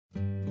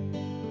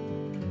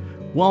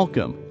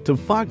Welcome to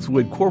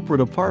Foxwood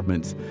Corporate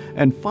Apartments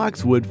and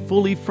Foxwood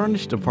Fully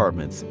Furnished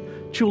Apartments,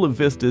 Chula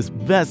Vista's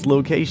best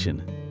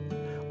location.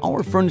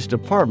 Our furnished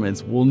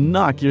apartments will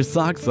knock your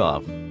socks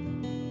off.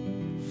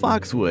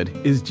 Foxwood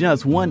is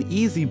just one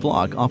easy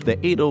block off the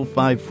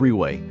 805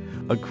 freeway,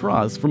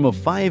 across from a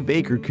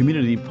 5-acre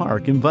community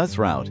park and bus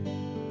route.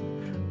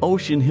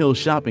 Ocean Hill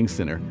Shopping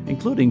Center,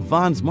 including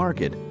Vaughn's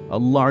Market, a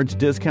large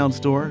discount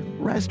store,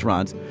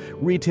 restaurants,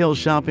 retail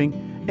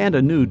shopping, and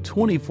a new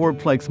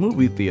 24-plex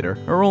movie theater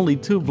are only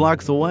 2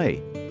 blocks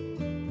away.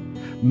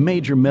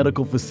 Major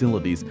medical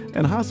facilities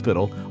and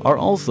hospital are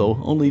also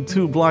only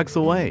 2 blocks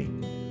away.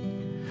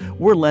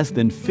 We're less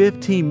than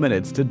 15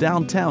 minutes to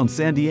downtown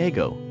San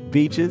Diego,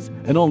 beaches,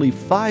 and only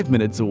 5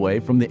 minutes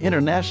away from the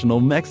international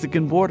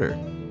Mexican border.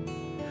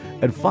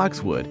 At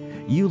Foxwood,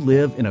 you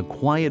live in a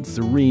quiet,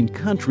 serene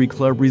country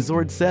club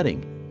resort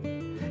setting.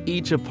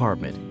 Each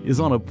apartment is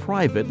on a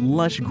private,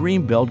 lush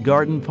greenbelt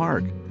garden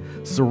park,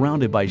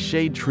 surrounded by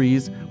shade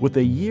trees with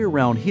a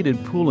year-round heated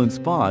pool and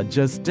spa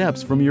just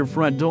steps from your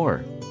front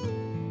door.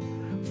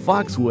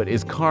 Foxwood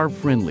is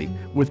car-friendly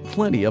with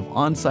plenty of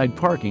on-site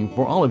parking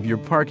for all of your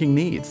parking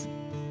needs.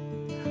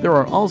 There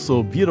are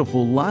also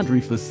beautiful laundry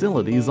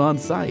facilities on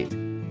site.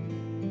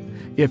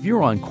 If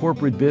you're on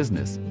corporate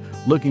business,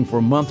 looking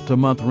for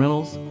month-to-month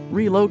rentals,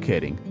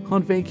 relocating,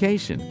 on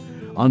vacation,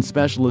 on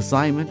special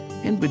assignment,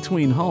 in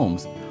between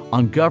homes,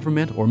 on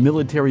government or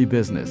military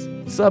business,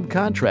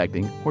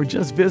 subcontracting, or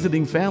just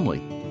visiting family,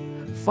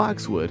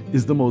 Foxwood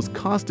is the most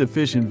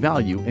cost-efficient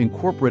value in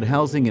corporate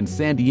housing in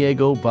San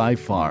Diego by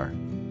far.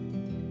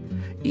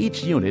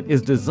 Each unit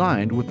is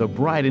designed with a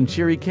bright and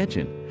cheery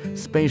kitchen,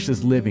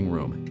 spacious living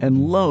room,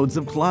 and loads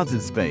of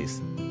closet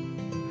space.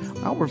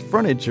 Our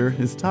furniture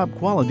is top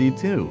quality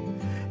too.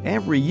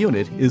 Every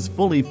unit is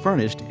fully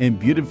furnished and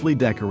beautifully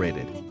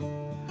decorated.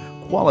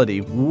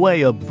 Quality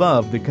way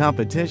above the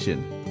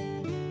competition.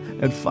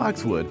 At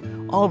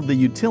Foxwood, all of the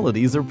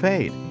utilities are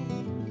paid.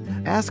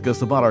 Ask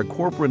us about our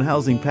corporate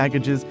housing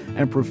packages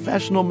and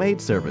professional maid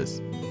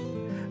service.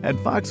 At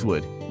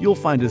Foxwood, you'll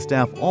find a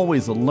staff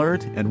always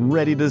alert and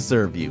ready to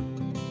serve you.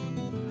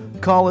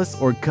 Call us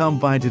or come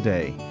by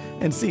today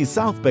and see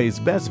South Bay's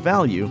best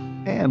value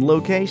and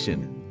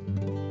location.